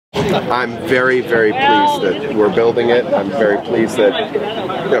I'm very, very pleased that we're building it. I'm very pleased that,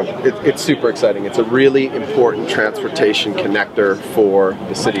 it's super exciting. It's a really important transportation connector for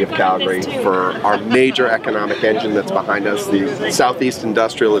the city of Calgary, for our major economic engine that's behind us. The Southeast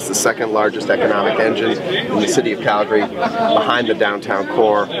Industrial is the second largest economic engine in the city of Calgary, behind the downtown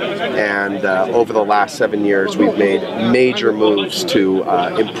core. And over the last 7 years, we've made major moves to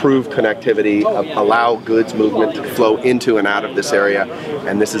improve connectivity, allow goods movement to flow into and out of this area,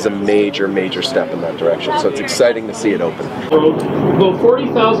 and this is a major, major step in that direction. So it's exciting to see it open. About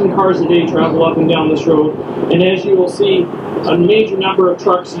 40,000 cars a day travel up and down this road, and as you will see, a major number of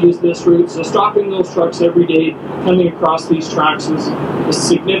trucks use this route, so stopping those trucks every day coming across these tracks is a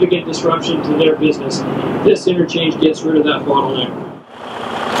significant disruption to their business. This interchange gets rid of that bottleneck.